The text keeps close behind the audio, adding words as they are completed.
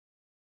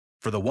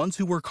For the ones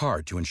who work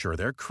hard to ensure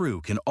their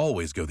crew can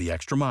always go the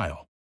extra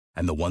mile,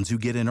 and the ones who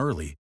get in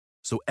early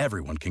so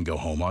everyone can go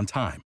home on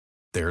time,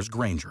 there's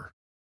Grainger,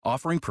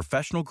 offering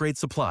professional-grade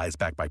supplies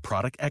backed by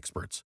product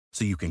experts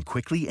so you can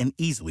quickly and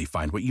easily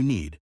find what you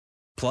need.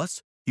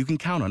 Plus, you can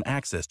count on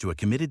access to a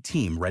committed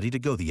team ready to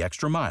go the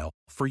extra mile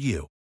for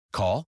you.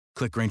 Call,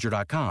 click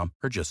Grainger.com,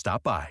 or just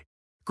stop by.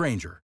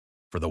 Grainger,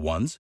 for the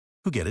ones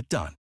who get it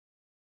done.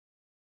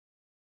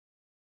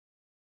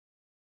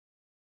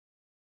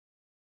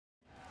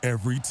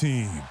 Every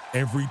team,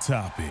 every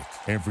topic,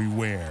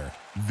 everywhere.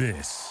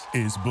 This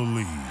is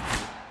Believe.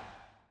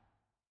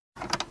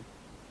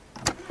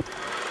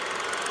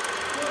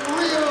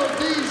 Rio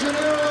de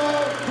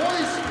Janeiro,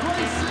 Royce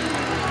Gracie.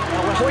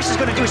 Now what Royce is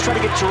going to do is try to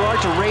get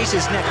Gerard to raise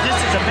his neck. This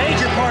is a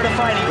major part of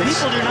fighting.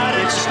 People do not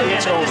understand.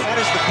 It's over. That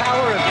is the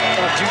power of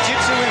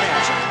jiu-jitsu in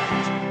action.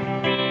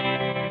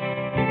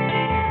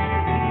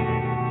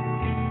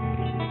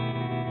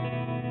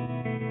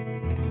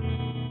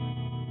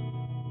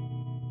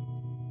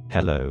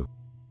 Hello.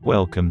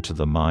 Welcome to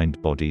the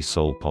Mind, Body,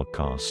 Soul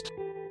podcast.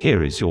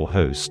 Here is your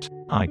host,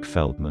 Ike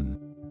Feldman.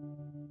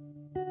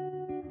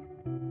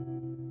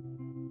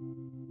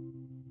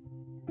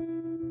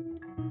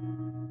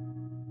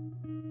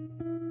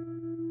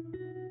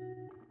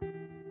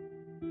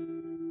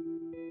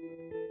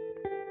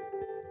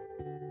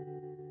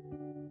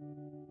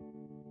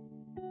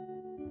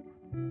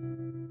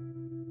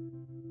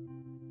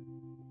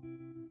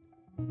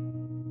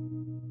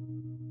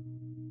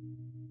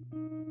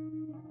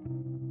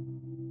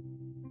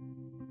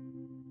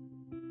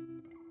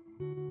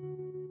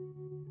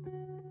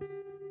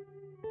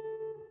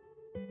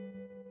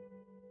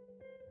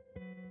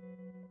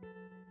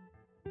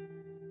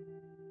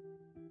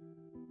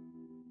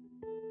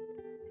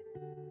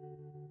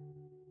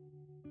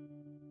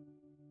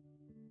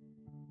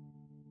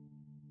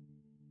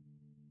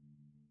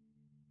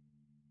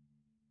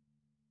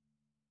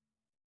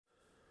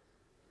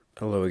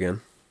 Hello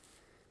again.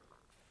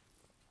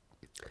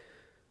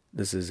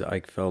 This is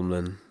Ike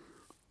Feldman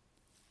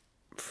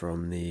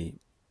from the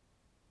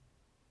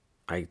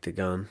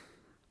Ikedagon,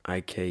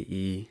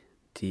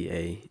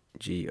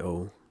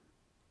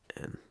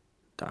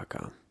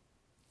 IKEDAGON.com.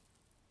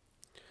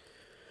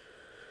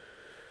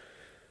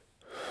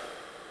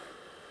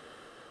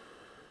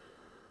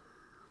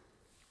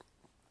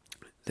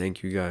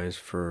 Thank you guys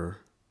for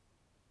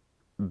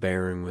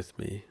bearing with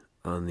me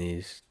on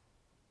these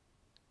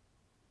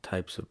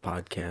types of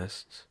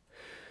podcasts.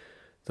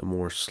 The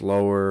more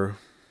slower,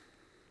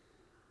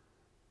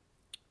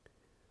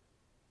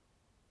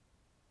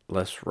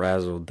 less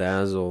razzle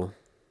dazzle,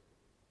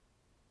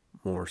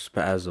 more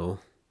spazzle,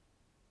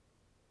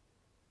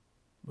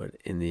 but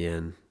in the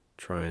end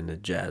trying to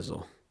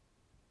jazzle.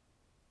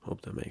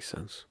 Hope that makes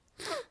sense.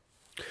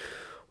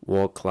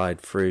 Walt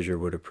Clyde Frazier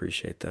would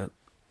appreciate that.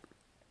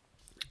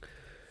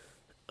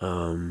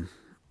 Go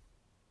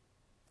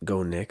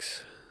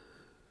Knicks.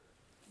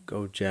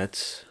 Go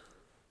Jets.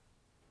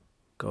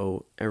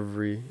 Go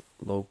every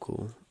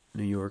local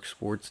New York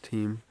sports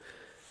team,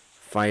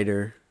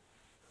 fighter,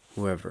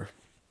 whoever.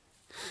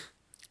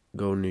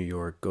 Go New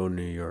York, go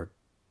New York,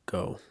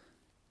 go.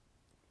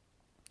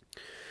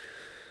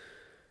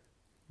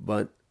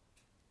 But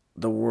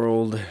the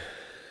world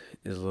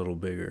is a little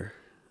bigger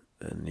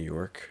than New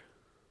York.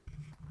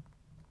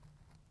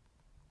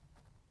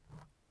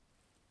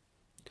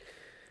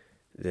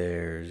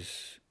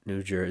 There's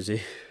New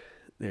Jersey.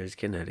 There's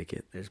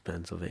Connecticut, there's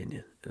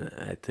Pennsylvania.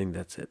 I think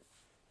that's it.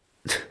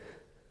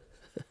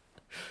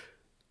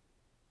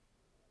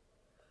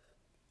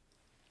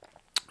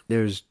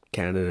 There's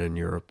Canada and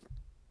Europe,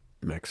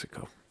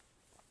 Mexico,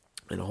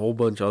 and a whole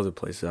bunch of other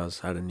places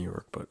outside of New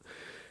York, but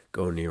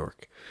go New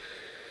York.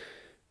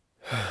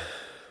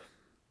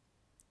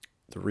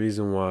 The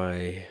reason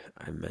why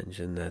I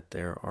mentioned that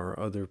there are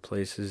other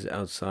places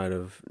outside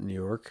of New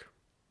York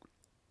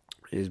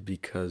is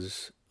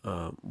because,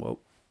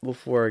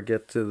 before I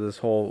get to this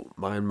whole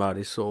Mind,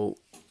 Body, Soul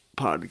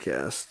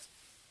podcast,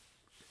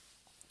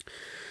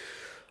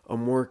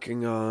 I'm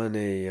working on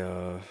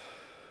a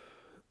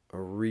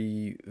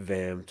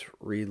revamped,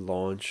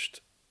 relaunched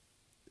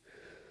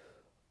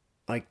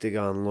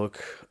Ikedagon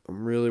look.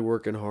 I'm really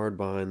working hard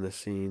behind the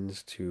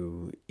scenes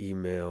to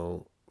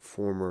email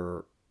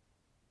former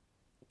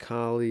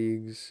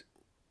colleagues,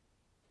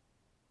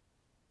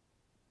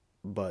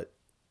 but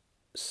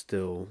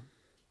still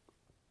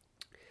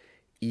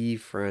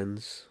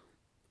e-friends.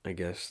 I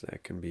guess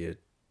that can be a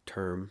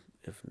term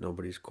if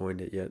nobody's coined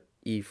it yet.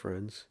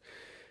 E-friends.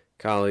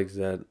 Colleagues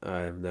that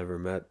I've never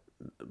met,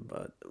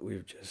 but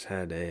we've just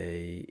had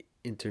a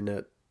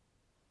internet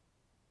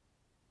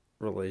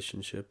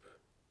relationship,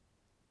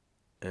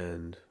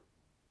 and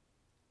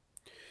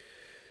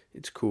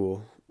it's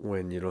cool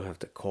when you don't have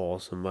to call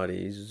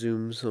somebody,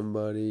 Zoom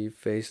somebody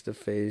face to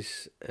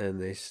face,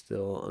 and they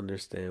still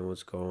understand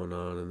what's going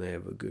on and they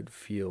have a good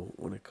feel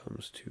when it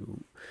comes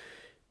to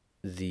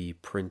the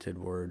printed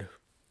word.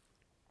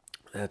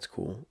 That's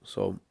cool.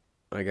 So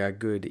I got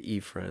good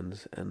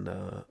e-friends, and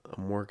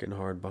I'm working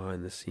hard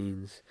behind the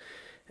scenes,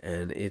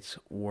 and it's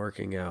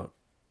working out.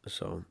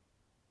 So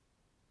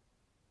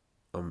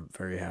I'm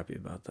very happy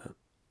about that.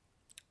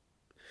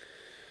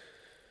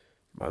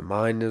 My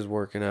mind is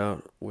working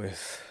out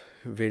with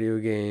video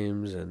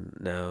games, and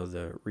now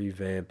the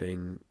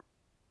revamping,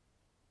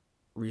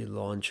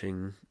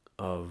 relaunching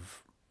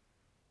of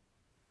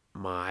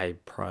my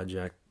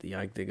project, the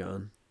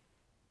Octagon,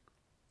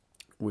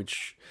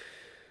 which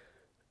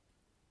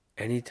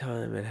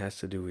anytime it has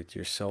to do with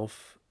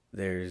yourself,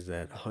 there's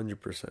that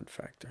 100%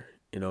 factor.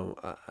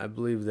 I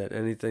believe that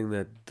anything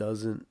that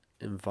doesn't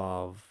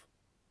involve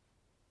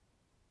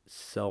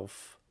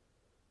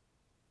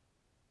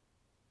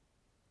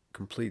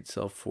complete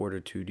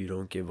self-fortitude, you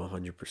don't give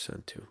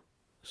 100% to.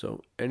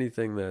 So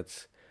anything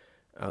that's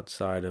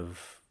outside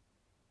of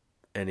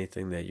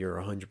anything that you're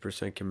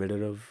 100%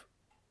 committed of,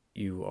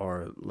 you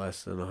are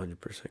less than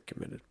 100%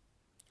 committed.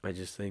 I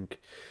just think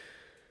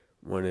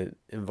when it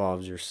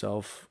involves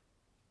yourself,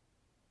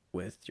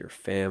 with your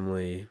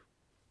family,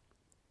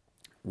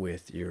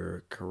 with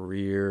your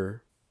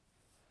career,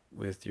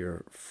 with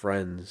your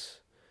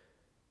friends,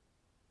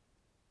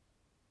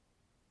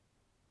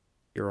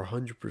 you're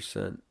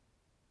 100%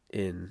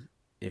 in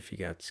if you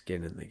got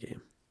skin in the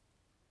game.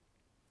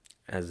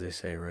 As they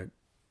say, right?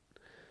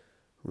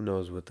 Who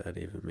knows what that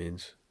even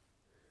means?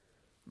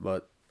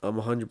 But I'm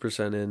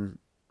 100% in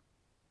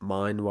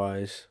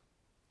mind-wise,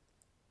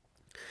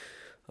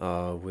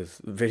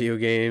 with video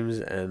games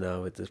and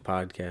with this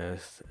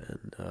podcast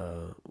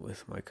and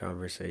with my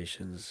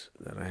conversations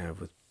that I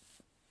have with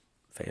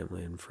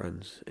family and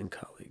friends and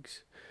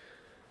colleagues.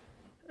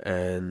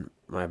 And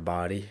my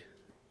body,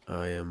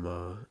 I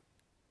am,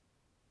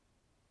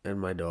 and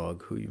my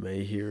dog, who you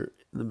may hear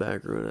in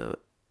the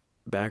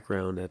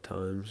background at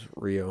times,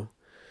 Rio.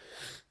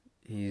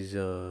 He's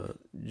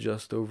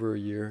just over a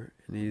year,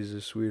 and he's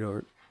a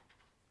sweetheart.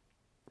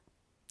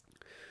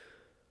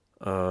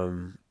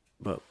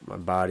 But my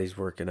body's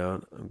working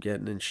out. I'm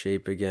getting in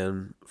shape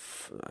again.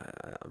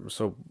 I'm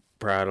so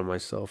proud of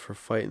myself for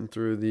fighting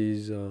through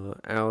these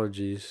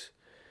allergies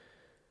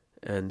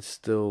and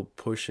still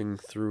pushing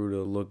through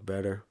to look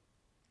better.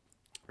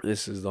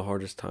 This is the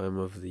hardest time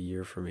of the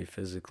year for me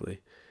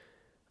physically.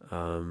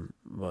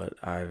 But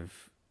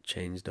I've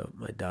changed up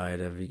my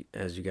diet,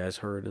 as you guys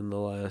heard in the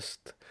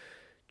last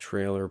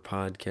trailer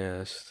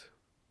podcast.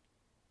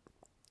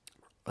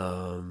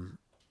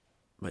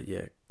 But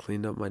yeah,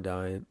 cleaned up my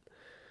diet.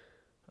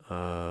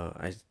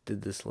 I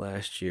did this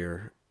last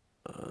year,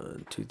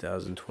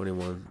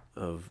 2021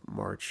 of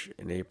March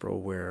and April,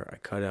 where I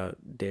cut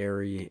out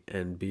dairy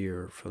and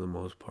beer for the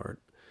most part.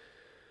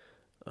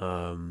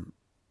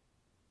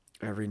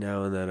 Every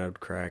now and then I'd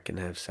crack and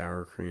have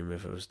sour cream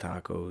if it was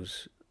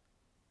tacos.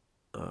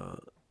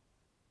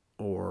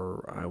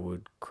 Or I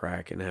would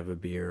crack and have a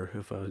beer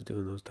if I was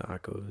doing those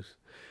tacos.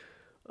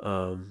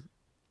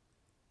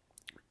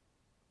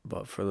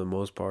 But for the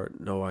most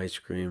part, no ice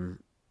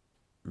cream,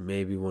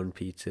 maybe one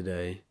pizza a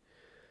day,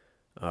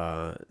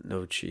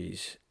 no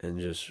cheese, and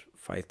just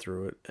fight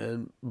through it.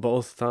 And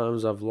both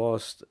times I've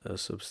lost a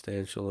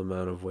substantial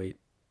amount of weight.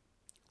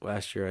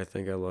 Last year I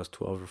think I lost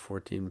 12 or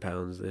 14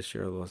 pounds. This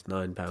year I lost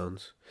 9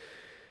 pounds.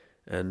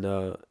 And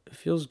it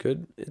feels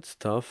good. It's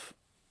tough.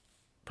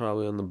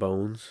 Probably on the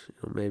bones.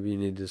 Maybe you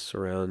need to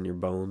surround your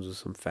bones with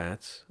some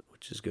fats,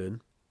 which is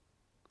good.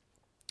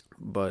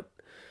 But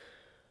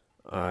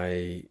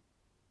I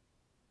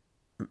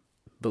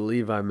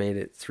believe I made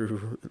it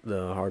through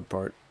the hard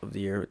part of the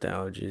year with the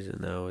allergies,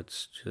 and now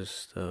it's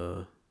just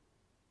a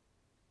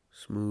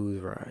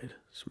smooth ride.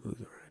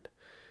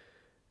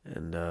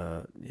 And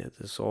yeah,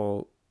 this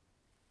all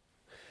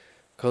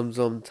comes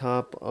on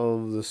top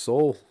of the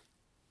soul.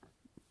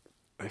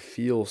 I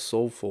feel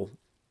soulful.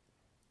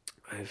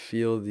 I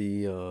feel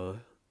the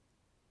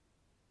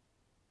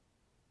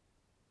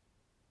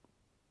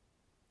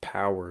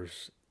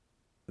powers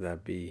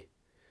that be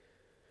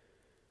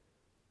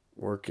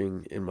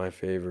working in my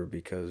favor,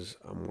 because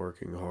I'm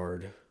working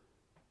hard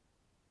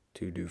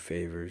to do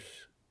favors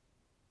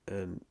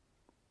and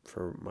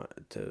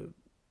to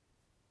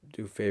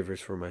do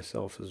favors for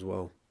myself as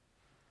well.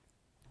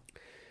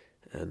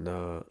 And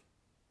I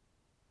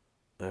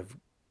have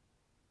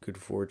good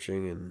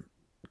fortune and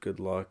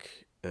good luck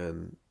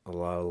and a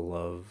lot of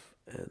love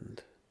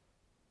and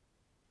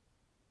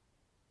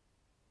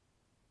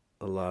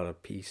a lot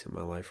of peace in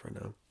my life right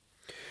now.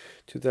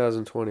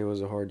 2020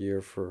 was a hard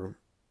year for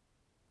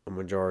a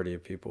majority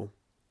of people,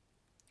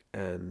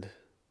 and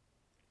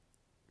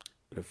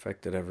it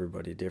affected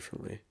everybody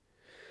differently.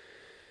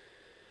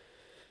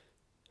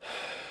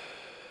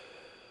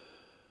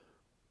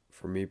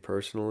 For me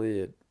personally,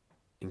 it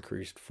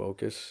increased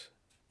focus,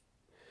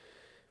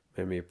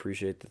 made me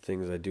appreciate the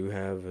things I do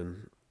have,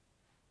 and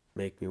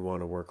make me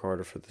want to work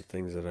harder for the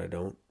things that I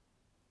don't.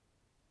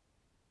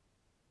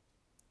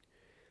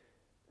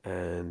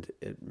 And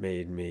it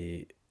made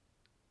me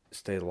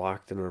stay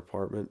locked in an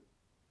apartment,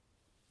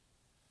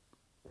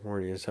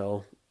 horny as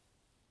hell,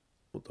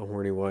 with a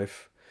horny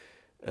wife.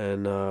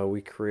 And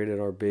we created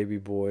our baby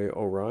boy,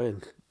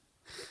 Orion.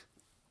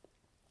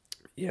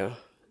 Yeah,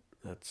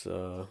 that's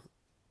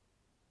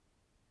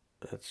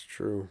That's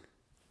true.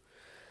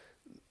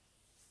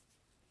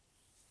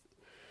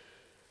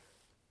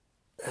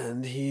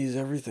 And he's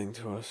everything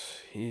to us.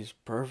 He's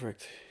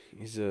perfect.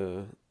 He's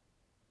a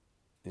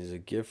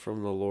gift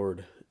from the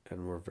Lord,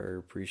 and we're very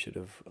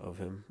appreciative of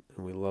him,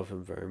 and we love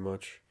him very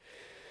much.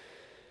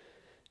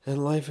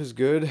 And life is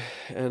good,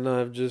 and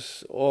I've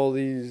just, all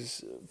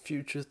these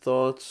future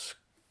thoughts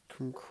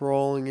come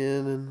crawling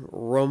in and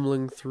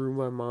rumbling through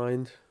my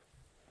mind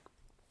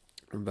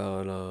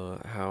about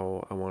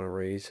how I want to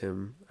raise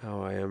him,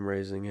 how I am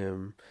raising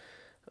him,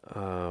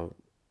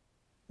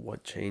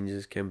 what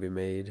changes can be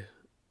made.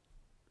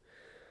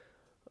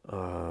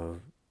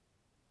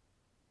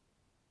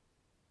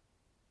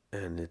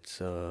 And it's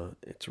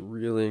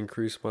really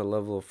increased my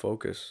level of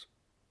focus.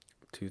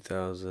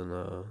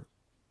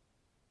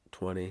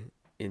 2020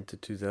 into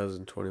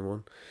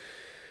 2021,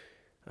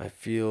 I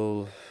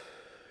feel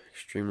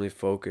extremely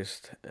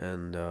focused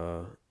and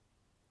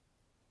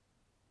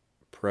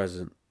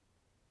present.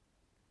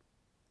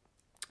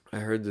 I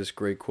heard this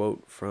great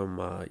quote from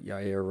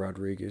Yair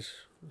Rodriguez.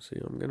 See,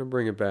 I'm going to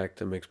bring it back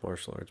to mixed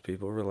martial arts,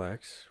 people.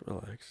 Relax.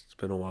 It's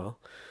been a while.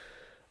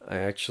 I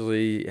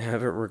actually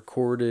haven't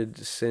recorded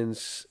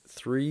since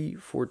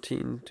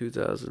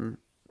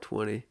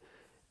 3/14/2020.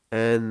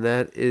 And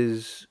that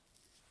is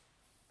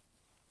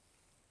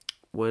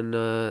when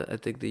I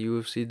think the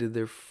UFC did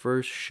their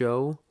first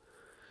show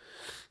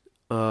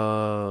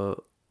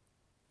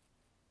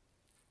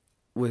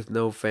with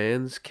no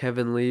fans.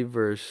 Kevin Lee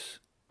versus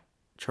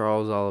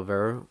Charles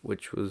Oliveira,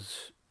 which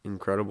was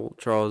incredible.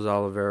 Charles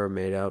Oliveira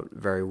made out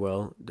very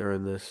well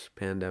during this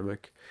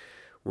pandemic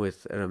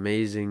with an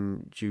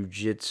amazing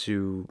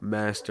jiu-jitsu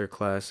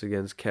masterclass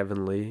against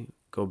Kevin Lee.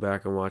 Go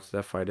back and watch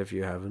that fight if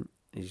you haven't.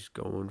 He's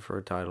going for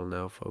a title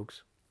now,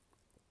 folks.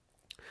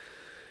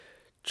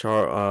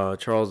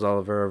 Charles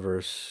Oliveira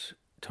versus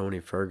Tony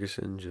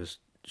Ferguson, just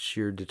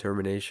sheer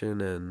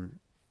determination and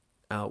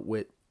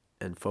outwit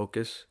and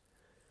focus.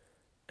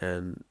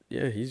 And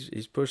yeah,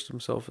 he's pushed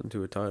himself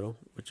into a title,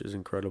 which is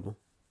incredible.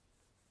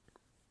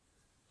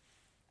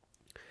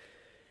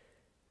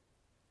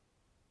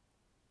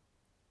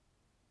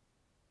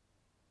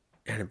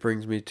 And it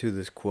brings me to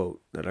this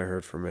quote that I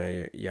heard from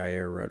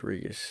Yair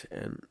Rodriguez.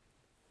 And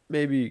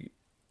maybe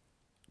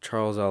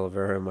Charles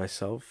Oliveira and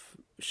myself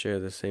share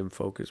the same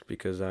focus,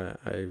 because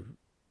I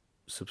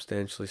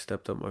substantially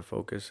stepped up my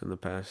focus in the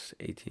past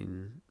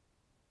 15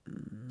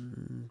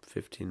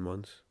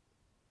 months.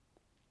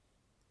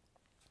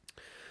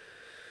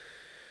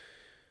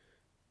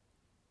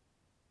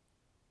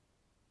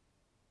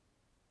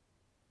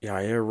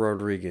 Yair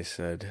Rodriguez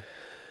said,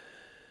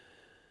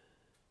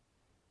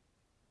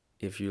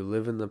 "If you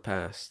live in the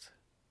past,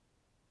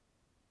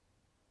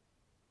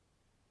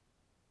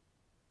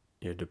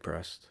 you're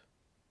depressed.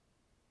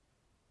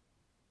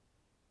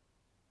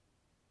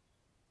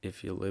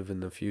 If you live in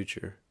the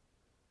future,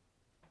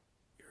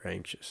 you're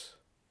anxious."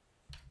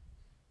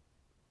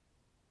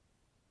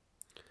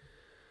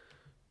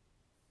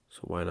 So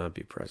why not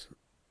be present?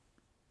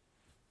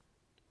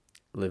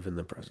 Live in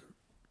the present.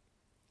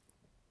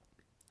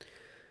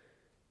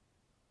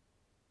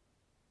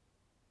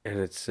 And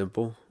it's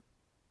simple,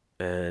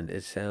 and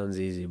it sounds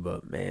easy,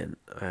 but man,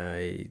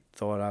 I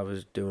thought I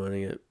was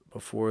doing it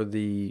before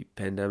the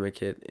pandemic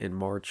hit in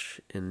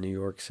March in New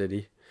York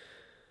City.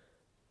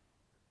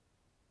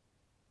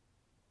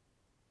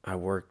 I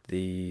worked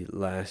the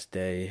last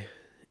day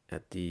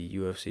at the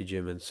UFC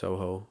gym in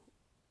Soho,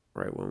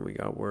 right when we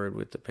got word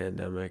with the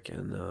pandemic,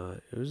 and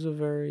it was a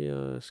very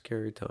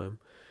scary time.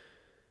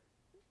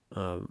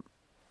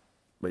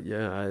 But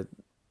yeah,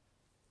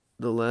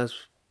 the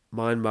last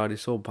Mind, Body,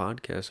 Soul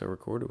podcast I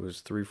recorded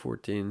was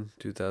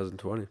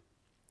 3/14/2020.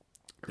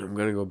 I'm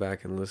going to go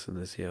back and listen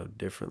to see how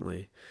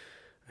differently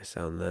I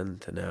sound then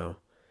to now.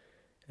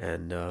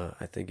 And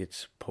I think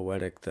it's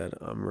poetic that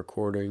I'm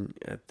recording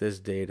at this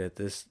date, at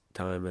this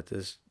time, at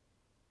this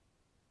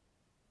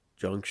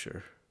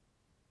juncture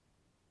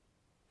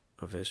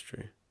of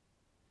history.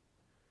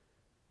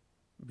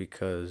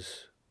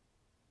 Because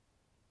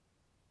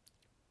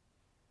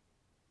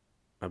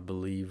I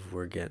believe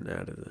we're getting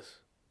out of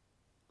this.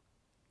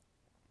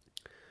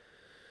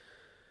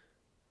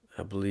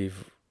 I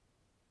believe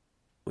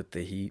with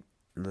the heat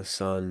and the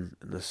sun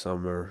and the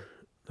summer,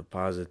 the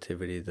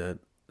positivity that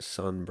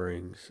sun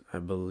brings, I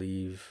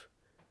believe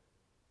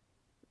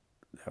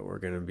that we're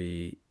going to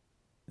be,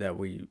 that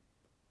we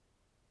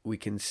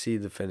can see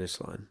the finish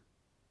line.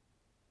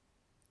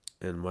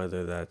 And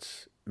whether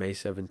that's May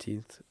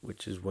 17th,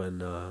 which is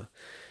when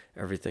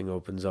everything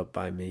opens up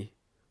by me,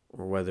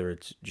 or whether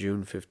it's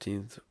June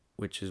 15th,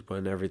 which is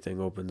when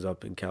everything opens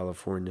up in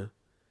California,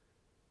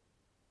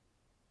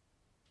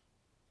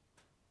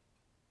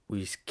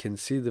 we can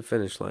see the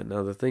finish line.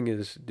 Now, the thing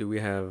is, do we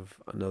have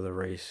another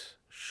race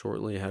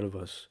shortly ahead of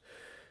us?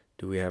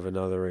 Do we have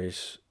another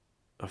race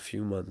a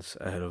few months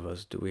ahead of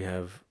us? Do we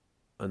have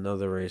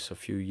another race a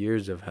few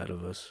years ahead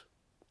of us?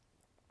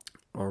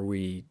 Are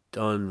we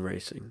done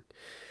racing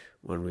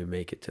when we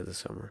make it to the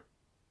summer?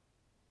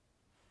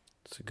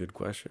 It's a good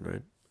question,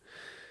 right?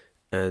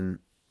 And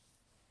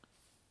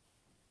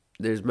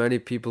there's many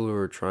people who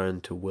are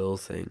trying to will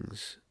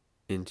things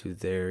into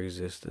their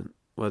existence,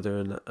 whether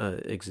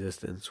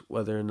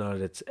or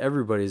not it's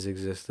everybody's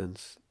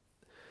existence.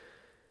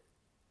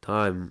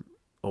 Time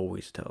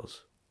always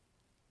tells.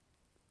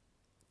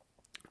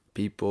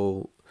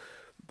 People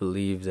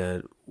believe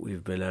that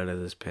we've been out of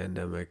this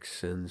pandemic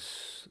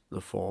since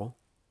the fall.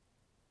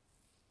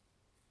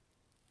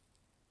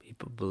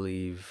 People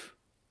believe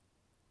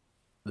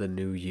the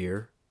new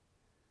year,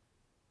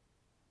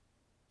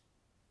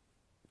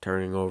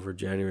 turning over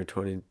January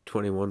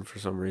 2021, for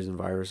some reason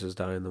viruses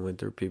die in the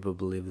winter. People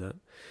believe that.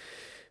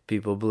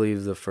 People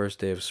believe the first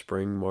day of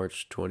spring,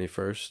 March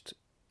 21st,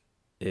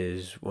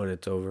 is when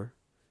it's over.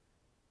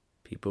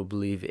 People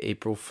believe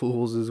April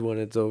Fool's is when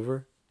it's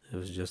over. It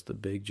was just a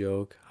big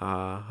joke.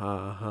 Ha,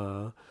 ha,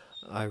 ha.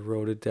 I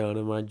wrote it down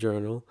in my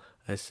journal.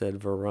 I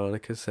said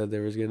Veronica said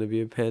there was going to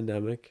be a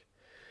pandemic.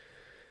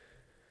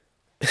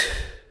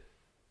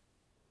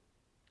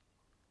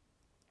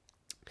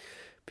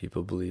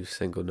 People believe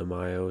Cinco de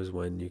Mayo is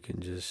when you can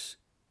just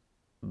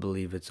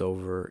believe it's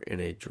over in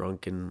a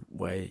drunken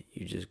way.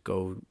 You just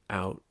go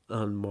out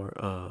on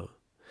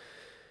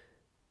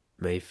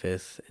May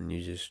 5th and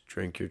you just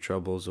drink your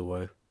troubles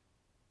away.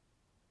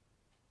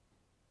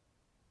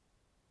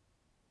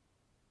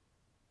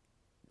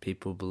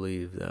 People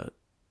believe that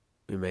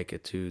we make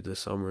it to the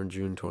summer and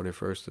June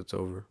 21st, it's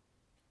over.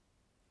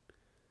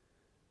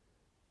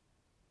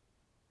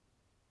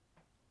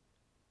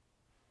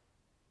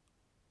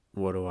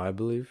 What do I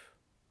believe?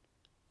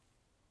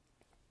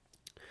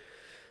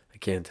 I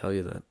can't tell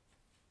you that.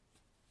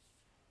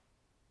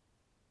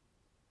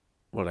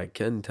 What I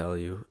can tell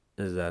you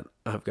is that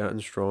I've gotten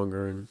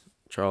stronger, and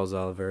Charles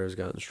Oliveira has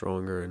gotten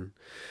stronger, and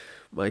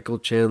Michael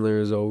Chandler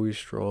is always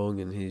strong,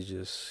 and he's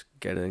just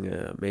getting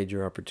a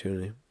major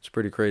opportunity. It's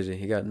pretty crazy.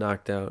 He got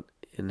knocked out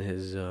in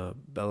his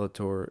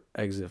Bellator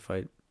exit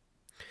fight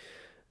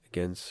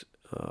against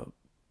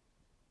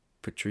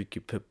Patrick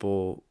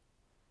Pitbull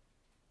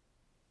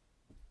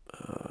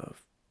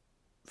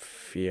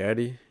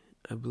Fieri,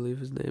 I believe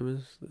his name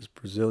is. This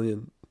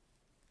Brazilian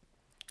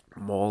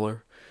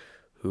mauler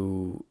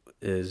who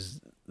is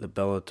the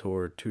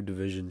Bellator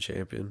 2-division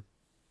champion.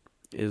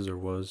 Is or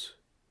was.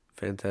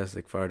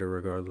 Fantastic fighter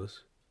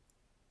regardless.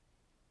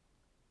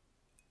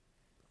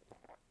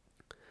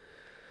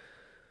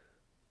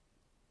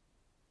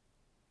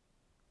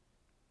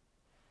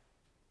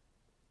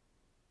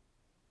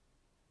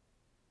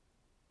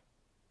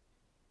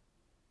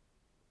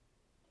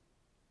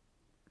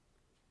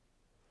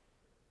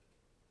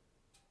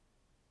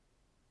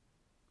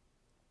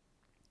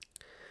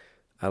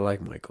 I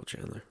like Michael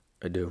Chandler.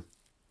 I do.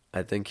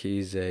 I think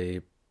he's a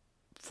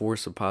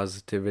force of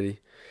positivity.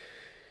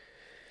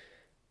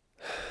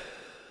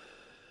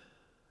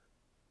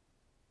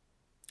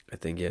 I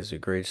think he has a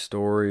great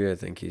story. I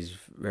think he's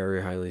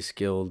very highly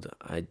skilled.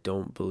 I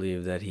don't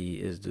believe that he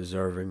is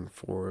deserving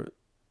for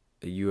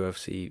a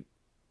UFC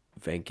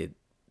vacant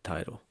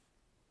title.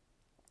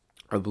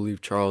 I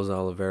believe Charles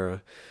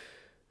Oliveira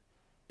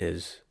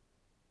is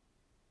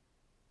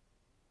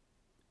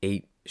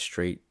 8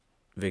 straight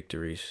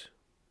victories.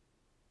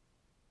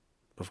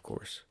 Of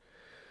course.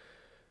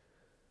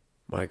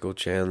 Michael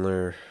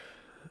Chandler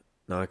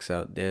knocks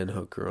out Dan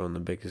Hooker on the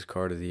biggest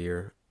card of the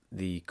year,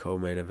 the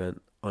co-main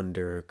event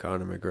under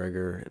Conor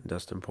McGregor and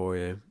Dustin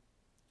Poirier,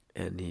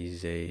 and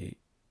he's a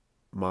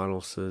model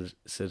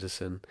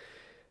citizen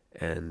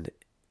and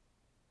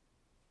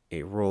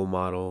a role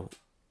model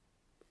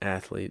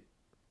athlete.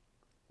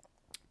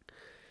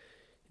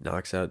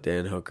 Knocks out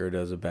Dan Hooker,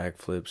 does a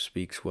backflip,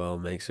 speaks well,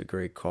 makes a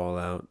great call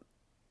out,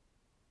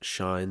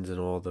 shines in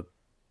all the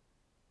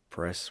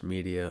press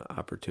media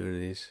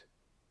opportunities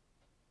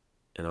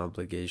and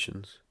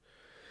obligations,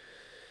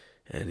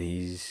 and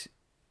he's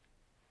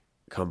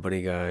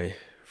company guy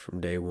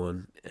from day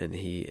one, and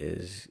he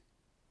is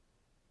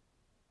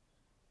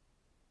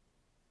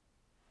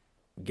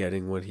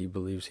getting what he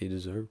believes he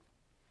deserved.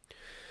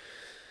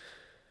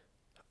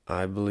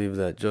 I believe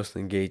that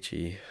Justin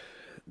Gaethje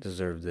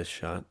deserved this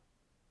shot.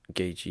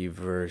 Gaethje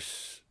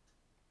versus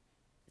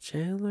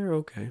Chandler,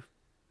 okay.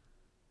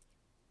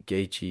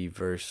 Gaethje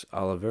versus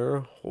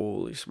Oliveira,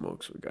 holy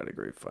smokes, we got a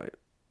great fight.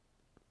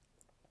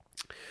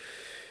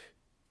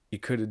 You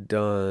could have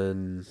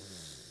done,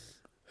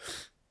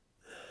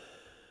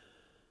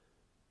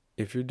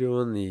 if you're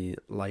doing the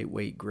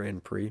lightweight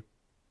Grand Prix,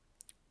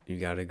 you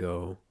got to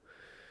go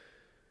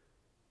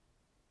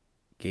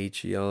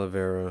Gaethje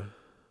Oliveira,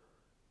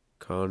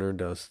 Conor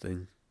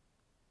Dustin,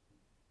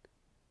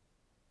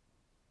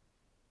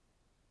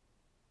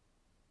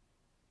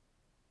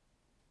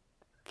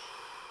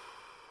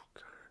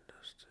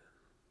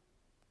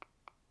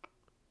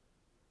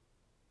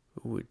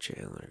 who would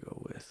Chandler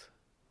go with?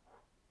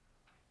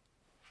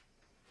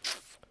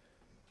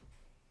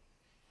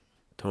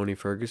 Tony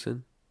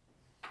Ferguson?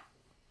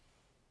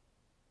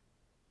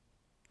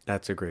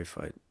 That's a great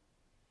fight.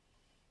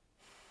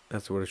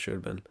 That's what it should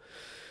have been.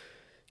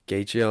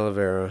 Gaethje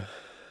Oliveira,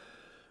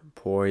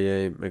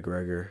 Poirier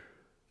McGregor,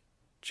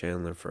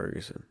 Chandler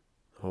Ferguson.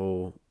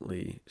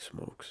 Holy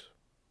smokes.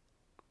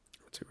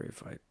 It's a great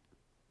fight.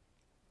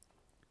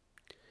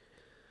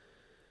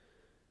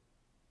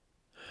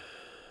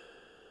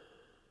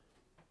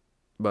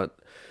 But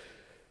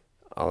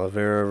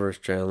Oliveira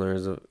versus Chandler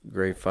is a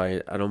great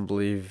fight. I don't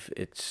believe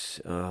it's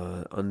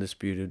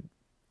undisputed.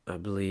 I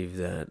believe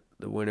that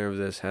the winner of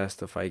this has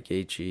to fight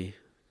Gaethje.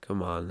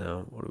 Come on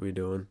now, what are we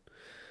doing?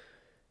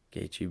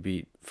 Gaethje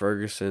beat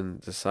Ferguson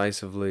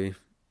decisively.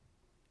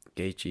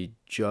 Gaethje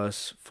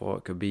just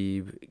fought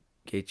Khabib.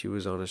 Gaethje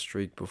was on a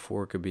streak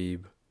before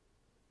Khabib.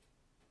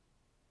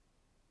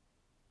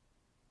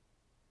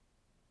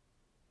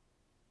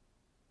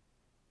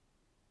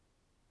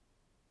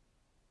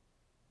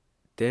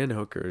 Dan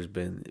Hooker has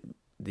been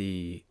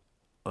the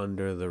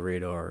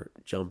under-the-radar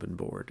jumping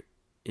board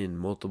in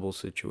multiple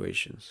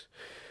situations.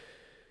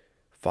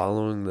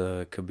 Following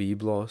the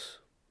Khabib loss,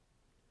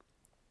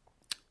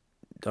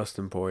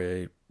 Dustin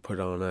Poirier put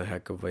on a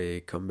heck of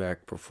a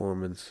comeback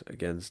performance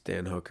against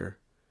Dan Hooker.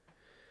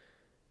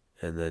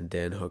 And then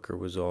Dan Hooker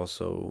was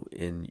also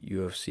in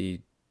UFC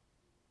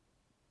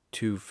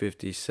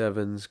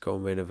 257's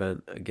co-main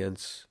event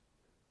against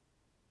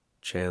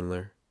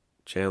Chandler.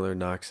 Chandler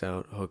knocks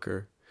out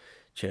Hooker.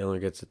 Chandler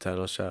gets a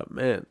title shot.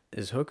 Man,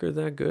 is Hooker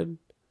that good?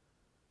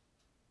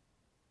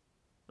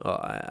 Oh,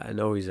 I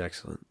know he's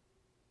excellent.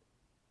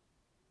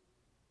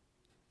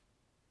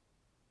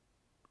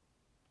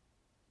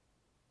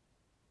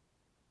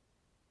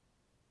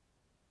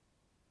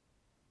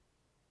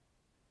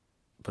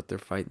 But they're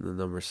fighting the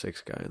number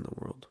 6 guy in the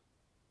world.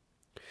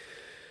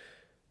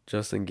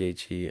 Justin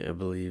Gaethje, I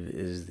believe,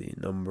 is the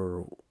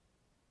number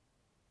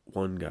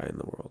 1 guy in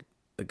the world.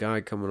 The guy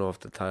coming off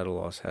the title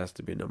loss has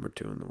to be number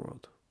 2 in the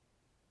world.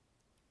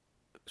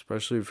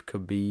 Especially if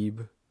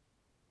Khabib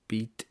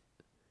beat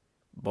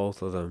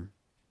both of them.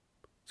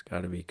 It's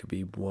got to be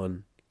Khabib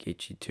 1,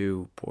 Gaethje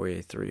 2,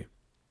 Poirier 3.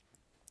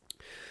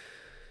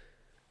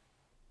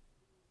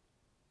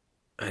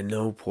 I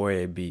know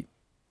Poirier beat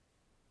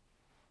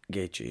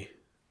Gaethje,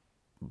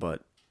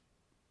 but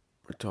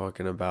we're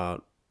talking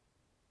about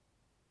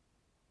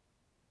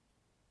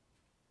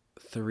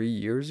 3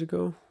 years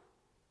ago.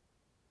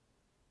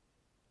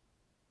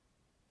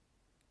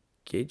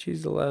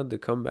 Gaethje's allowed to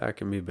come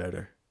back and be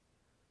better.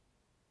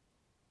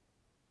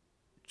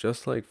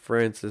 Just like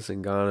Francis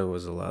Ngannou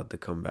was allowed to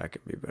come back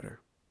and be better.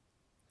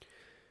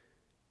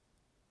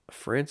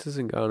 Francis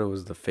Ngannou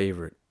was the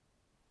favorite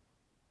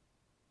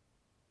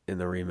in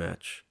the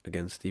rematch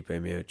against Stipe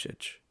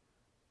Miocic.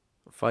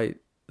 A fight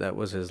that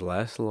was his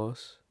last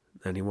loss.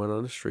 Then he went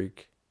on a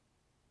streak.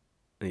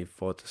 And he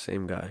fought the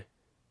same guy.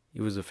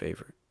 He was a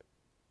favorite.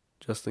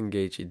 Justin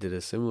Gaethje did a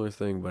similar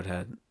thing but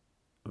had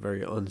a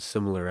very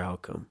unsimilar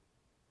outcome.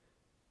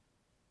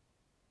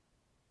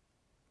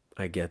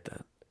 I get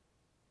that.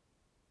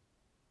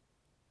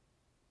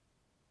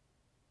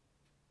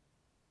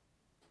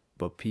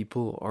 But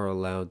people are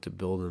allowed to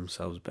build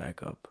themselves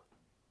back up.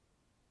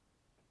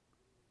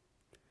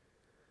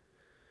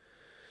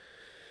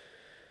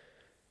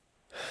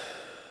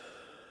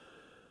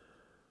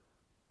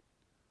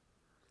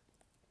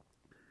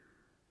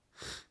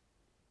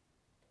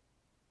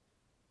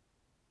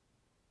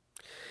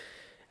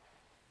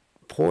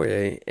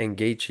 Poirier and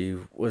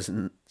Gaethje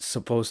wasn't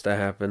supposed to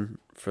happen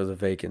for the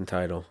vacant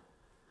title.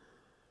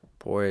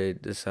 Poirier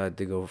decided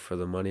to go for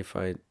the money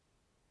fight.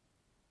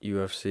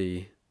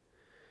 UFC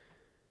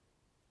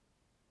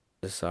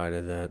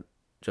decided that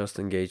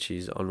Justin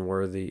Gaethje's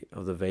unworthy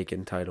of the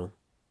vacant title.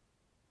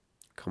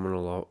 Coming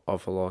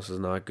off a loss is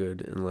not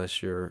good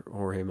unless you're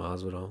Jorge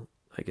Masvidal.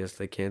 I guess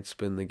they can't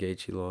spin the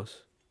Gaethje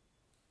loss.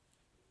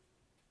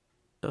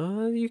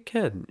 You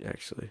can,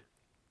 actually.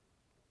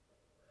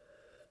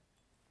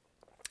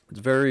 It's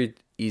very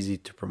easy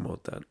to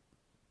promote that.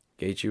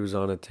 Gaethje was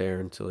on a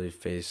tear until he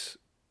faced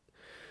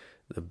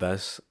the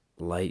best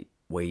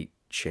lightweight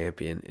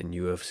champion in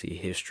UFC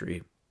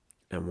history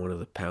and one of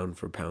the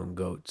pound-for-pound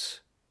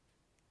GOATs.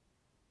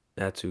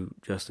 That's who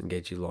Justin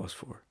Gaethje lost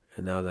for.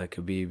 And now that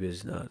Khabib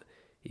is not,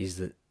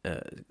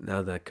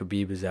 now that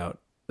Khabib is out,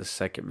 the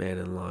second man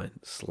in line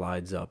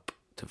slides up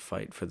to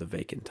fight for the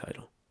vacant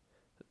title.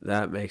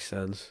 That makes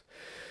sense,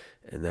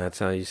 and that's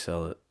how you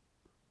sell it.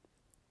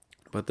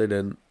 But they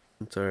didn't.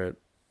 It's alright.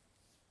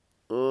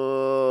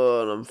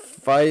 Oh, and I'm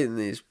fighting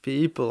these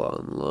people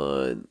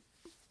online.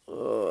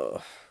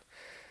 Oh.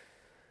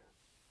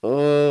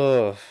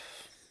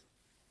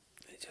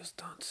 They just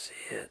don't see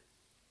it.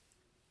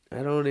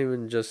 I don't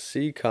even just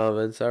see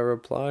comments, I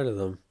reply to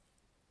them.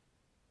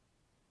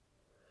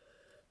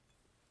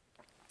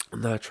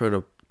 I'm not trying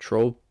to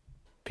troll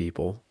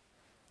people.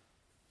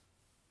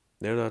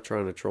 They're not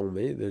trying to troll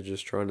me. They're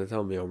just trying to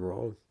tell me I'm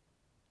wrong.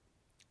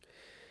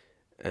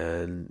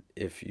 And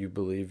if you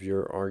believe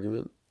your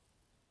argument,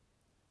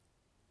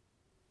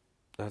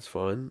 that's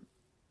fine.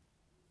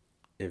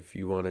 If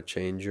you want to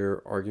change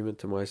your argument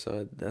to my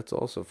side, that's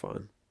also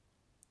fine.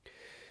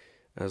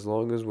 As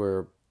long as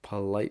we're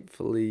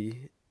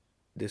politely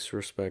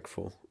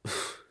disrespectful.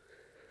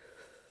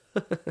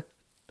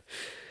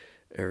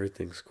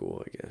 Everything's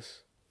cool, I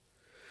guess.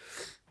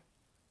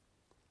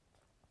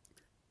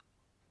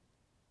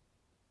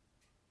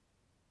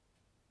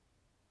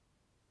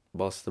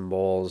 Busting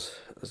balls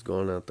has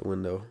gone out the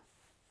window.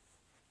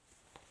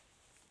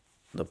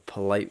 The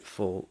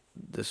politeful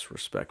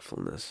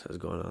disrespectfulness has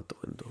gone out the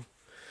window.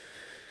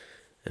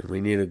 And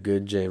we need a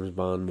good James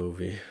Bond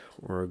movie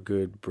or a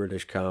good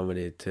British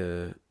comedy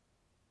to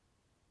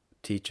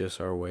teach us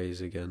our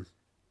ways again.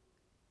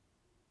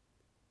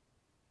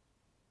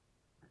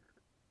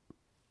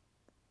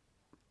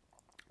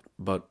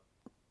 But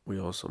we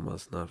also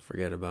must not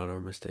forget about our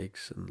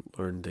mistakes and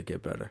learn to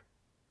get better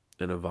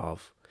and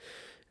evolve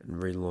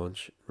and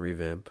relaunch,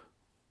 revamp,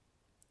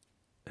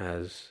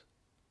 as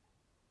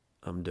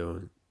I'm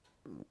doing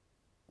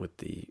with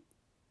the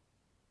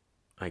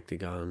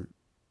Ictagon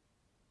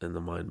and the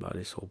Mind,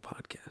 Body, Soul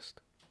podcast.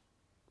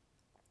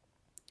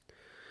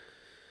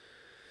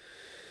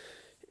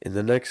 In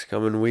the next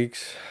coming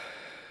weeks,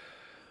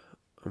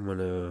 I'm going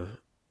to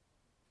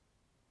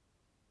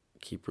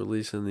keep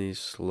releasing these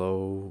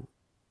slow,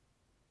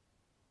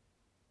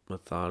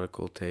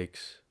 methodical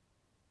takes.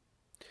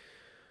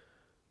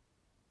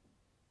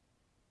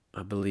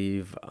 I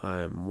believe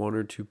I'm 1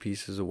 or 2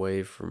 pieces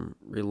away from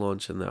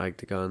relaunching the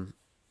Ictagon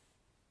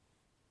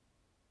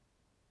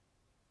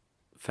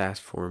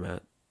fast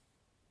format.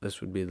 This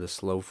would be the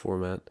slow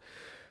format.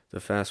 The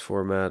fast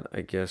format,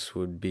 I guess,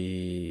 would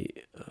be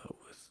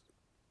with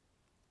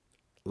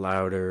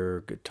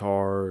louder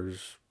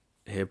guitars,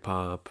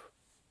 hip-hop,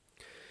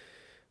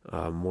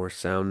 more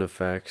sound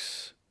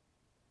effects,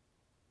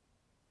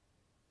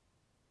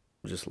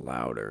 just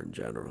louder in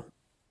general.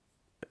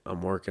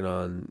 I'm working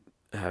on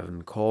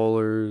having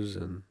callers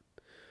and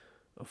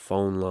a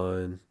phone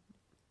line,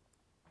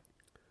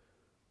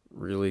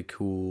 really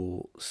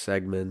cool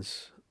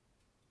segments.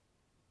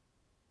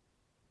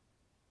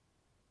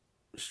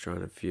 Just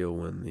trying to feel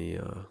when the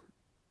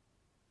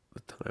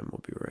time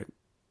will be right.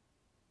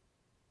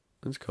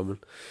 It's coming.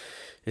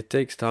 It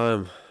takes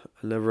time.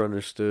 I never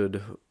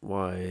understood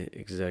why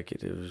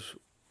executives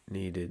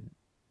needed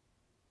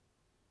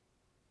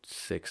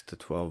 6 to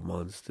 12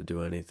 months to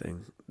do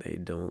anything. They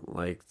don't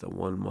like the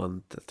 1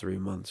 month to 3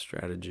 month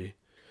strategy.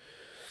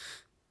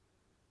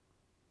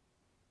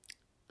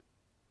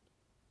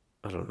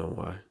 I don't know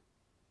why.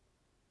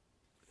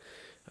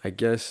 I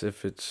guess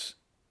if it's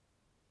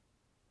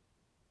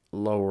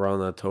lower on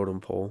that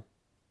totem pole,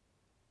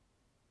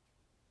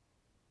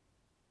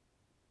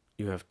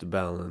 you have to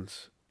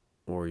balance,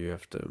 or you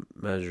have to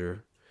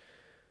measure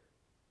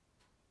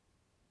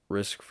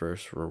risk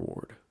versus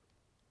reward.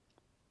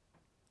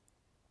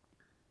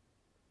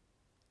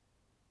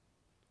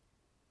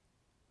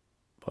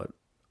 But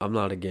I'm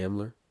not a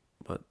gambler,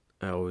 but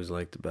I always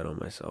like to bet on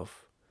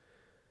myself.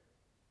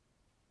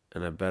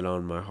 And I bet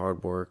on my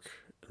hard work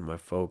and my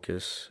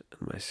focus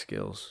and my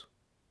skills.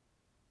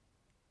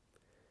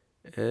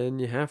 And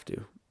you have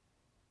to.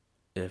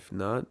 If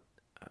not,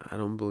 I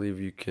don't believe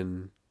you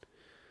can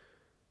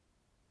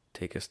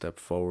take a step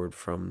forward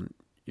from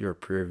your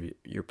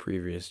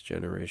previous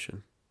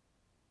generation.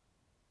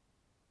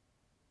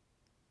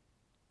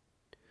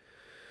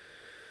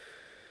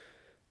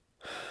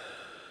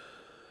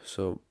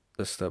 So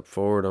the step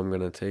forward I'm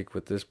going to take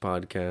with this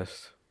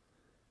podcast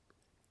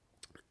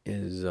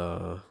is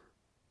the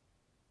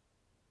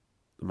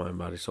Mind,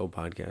 Body, Soul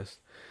podcast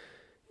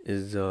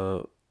is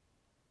the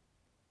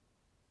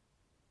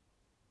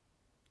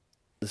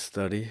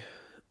study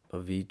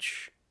of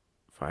each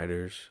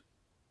fighter's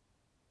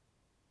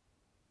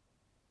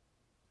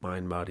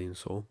mind, body, and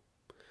soul.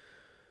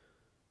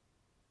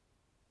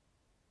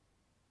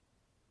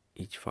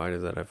 Each fighter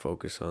that I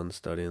focus on,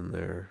 studying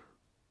their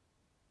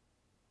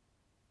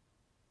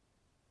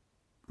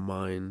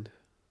mind,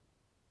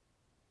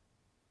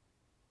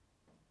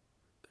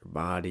 their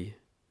body,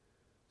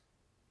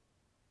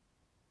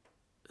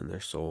 and their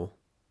soul.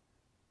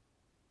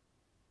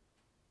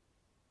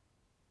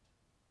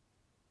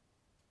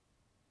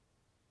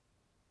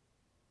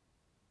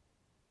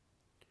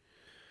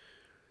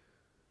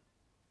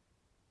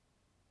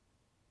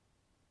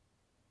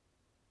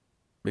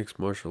 Mixed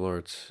martial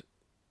arts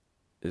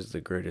is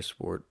the greatest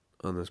sport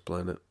on this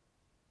planet.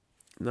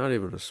 Not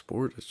even a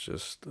sport, it's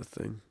just a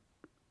thing.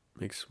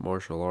 Mixed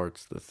martial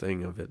arts, the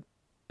thing of it,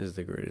 is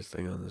the greatest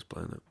thing on this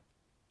planet.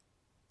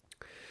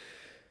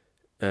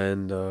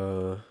 And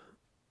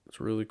it's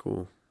really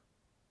cool.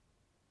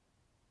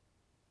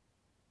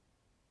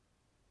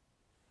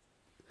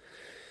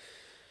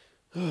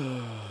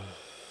 I've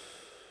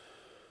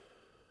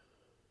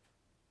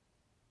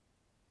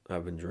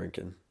been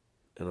drinking,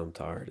 and I'm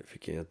tired if you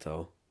can't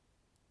tell.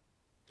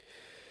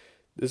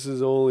 This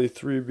is only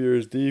 3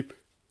 beers deep.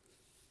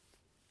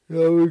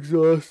 I'm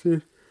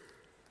exhausted.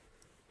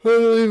 I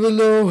don't even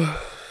know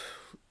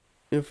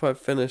if I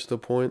finished the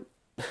point.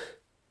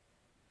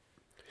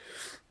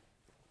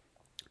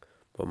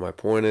 But my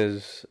point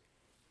is,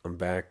 I'm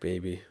back,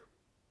 baby.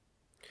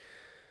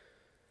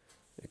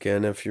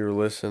 Again, if you were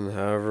listening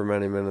however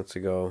many minutes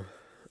ago,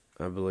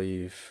 I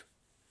believe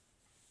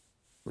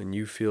when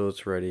you feel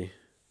it's ready,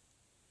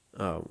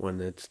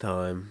 when it's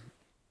time,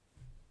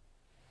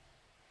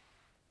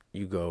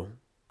 you go,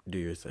 do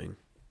your thing.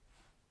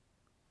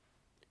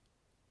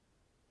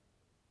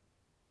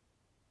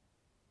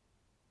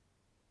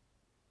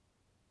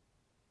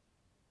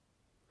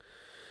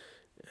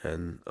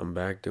 And I'm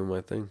back doing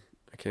my thing.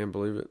 I can't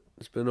believe it.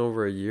 It's been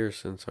over a year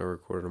since I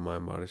recorded a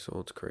Mind, Body,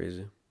 Soul. It's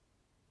crazy.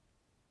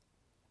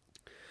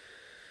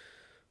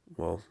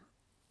 Well,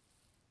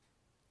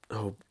 I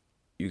hope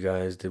you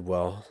guys did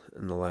well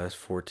in the last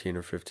 14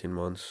 or 15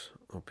 months.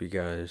 Hope you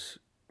guys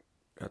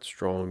got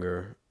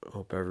stronger.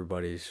 Hope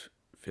everybody's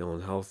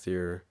feeling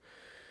healthier.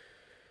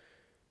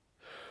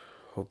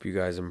 Hope you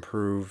guys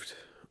improved,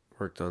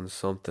 worked on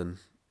something,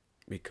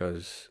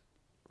 because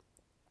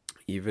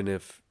even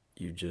if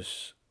you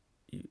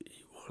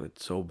wanted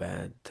so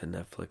bad to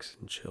Netflix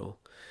and chill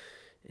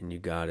and you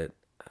got it,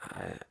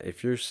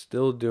 if you're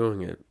still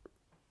doing it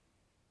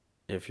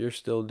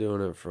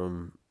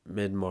from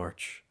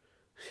mid-March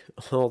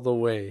all the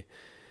way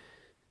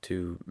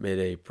to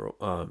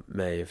mid-April,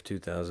 May of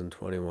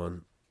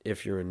 2021,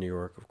 if you're in New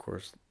York, of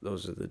course,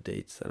 those are the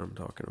dates that I'm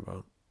talking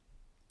about.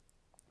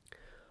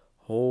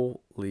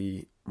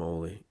 Holy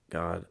moly,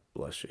 God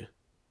bless you.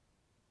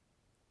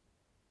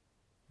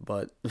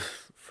 But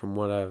from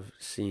what I've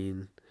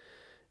seen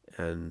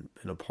and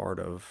been a part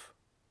of,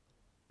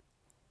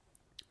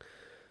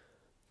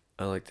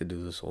 I like to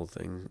do this whole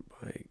thing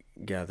by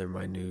gather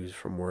my news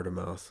from word of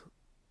mouth.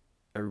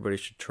 Everybody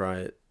should try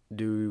it.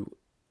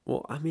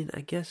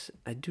 I guess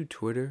I do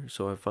Twitter,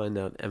 so I find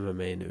out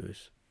MMA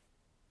news.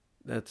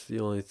 That's the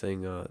only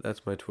thing,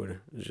 that's my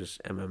Twitter. It's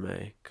just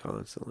MMA,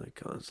 constantly.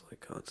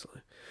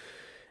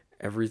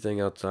 Everything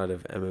outside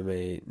of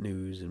MMA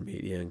news and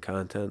media and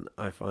content,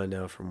 I find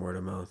out from word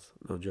of mouth.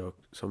 No joke.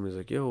 Somebody's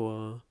like,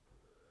 yo,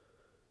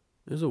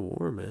 there's a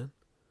war, man.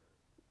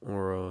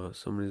 Or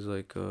somebody's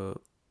like,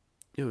 yo,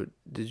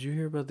 did you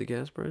hear about the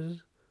gas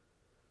prices?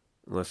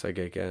 Unless I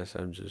get gas,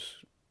 I'm just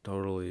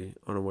totally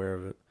unaware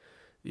of it.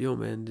 Yo,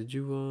 man, did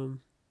you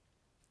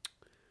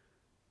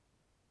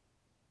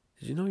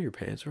know your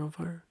pants are on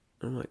fire?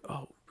 And I'm like,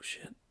 oh,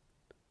 shit.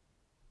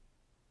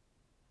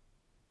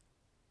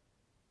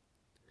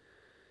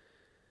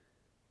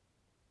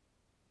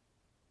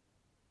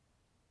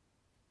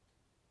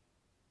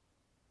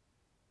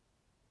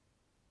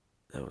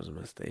 That was a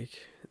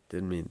mistake.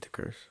 Didn't mean to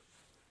curse.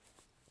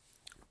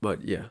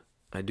 But yeah,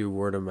 I do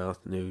word of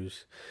mouth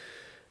news.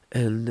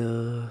 And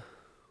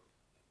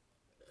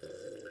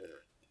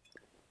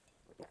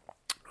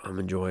I'm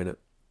enjoying it.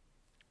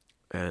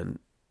 And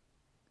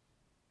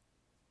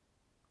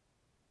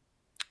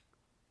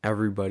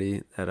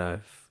everybody that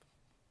I've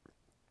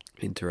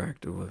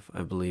interacted with,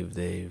 I believe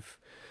they've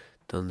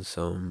done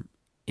some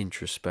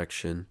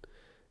introspection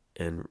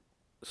and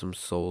some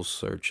soul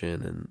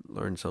searching and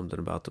learned something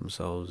about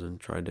themselves and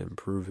tried to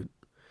improve it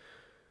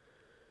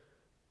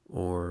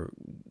or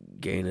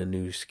gain a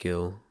new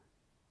skill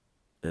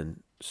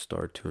and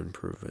start to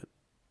improve it.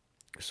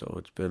 So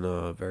it's been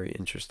very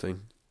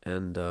interesting,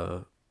 and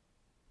I've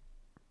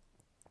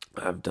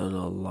done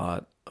a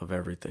lot of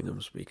everything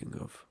I'm speaking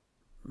of,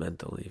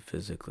 mentally,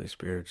 physically,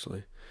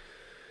 spiritually.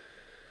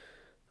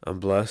 I'm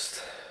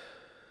blessed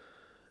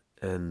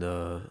and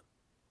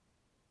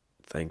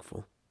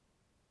thankful.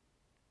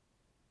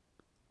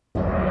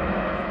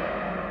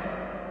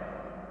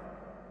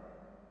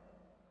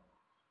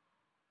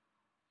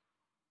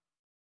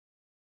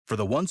 For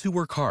the ones who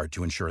work hard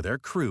to ensure their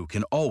crew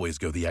can always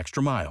go the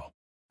extra mile,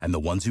 and the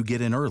ones who get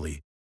in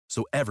early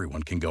so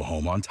everyone can go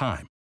home on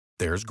time,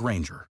 there's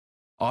Grainger,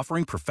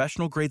 offering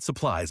professional-grade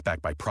supplies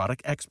backed by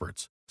product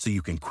experts so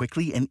you can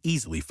quickly and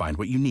easily find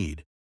what you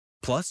need.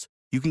 Plus,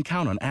 you can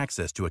count on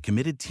access to a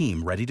committed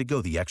team ready to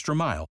go the extra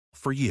mile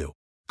for you.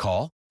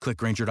 Call, click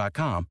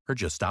Grainger.com, or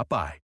just stop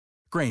by.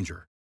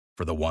 Grainger,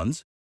 for the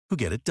ones who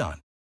get it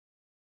done.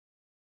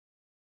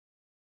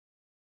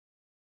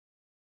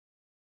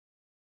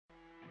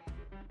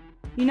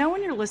 You know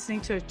when you're listening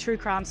to a true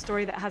crime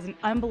story that has an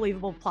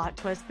unbelievable plot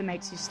twist that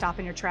makes you stop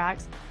in your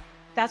tracks?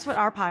 That's what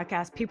our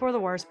podcast, People Are the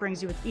Worst,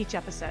 brings you with each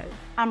episode.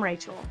 I'm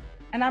Rachel.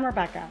 And I'm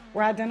Rebecca.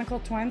 We're identical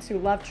twins who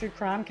love true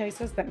crime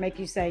cases that make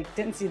you say,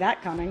 didn't see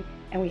that coming,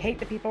 and we hate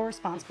the people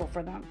responsible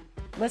for them.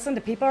 Listen to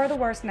People Are the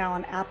Worst now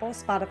on Apple,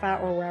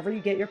 Spotify, or wherever you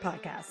get your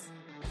podcasts.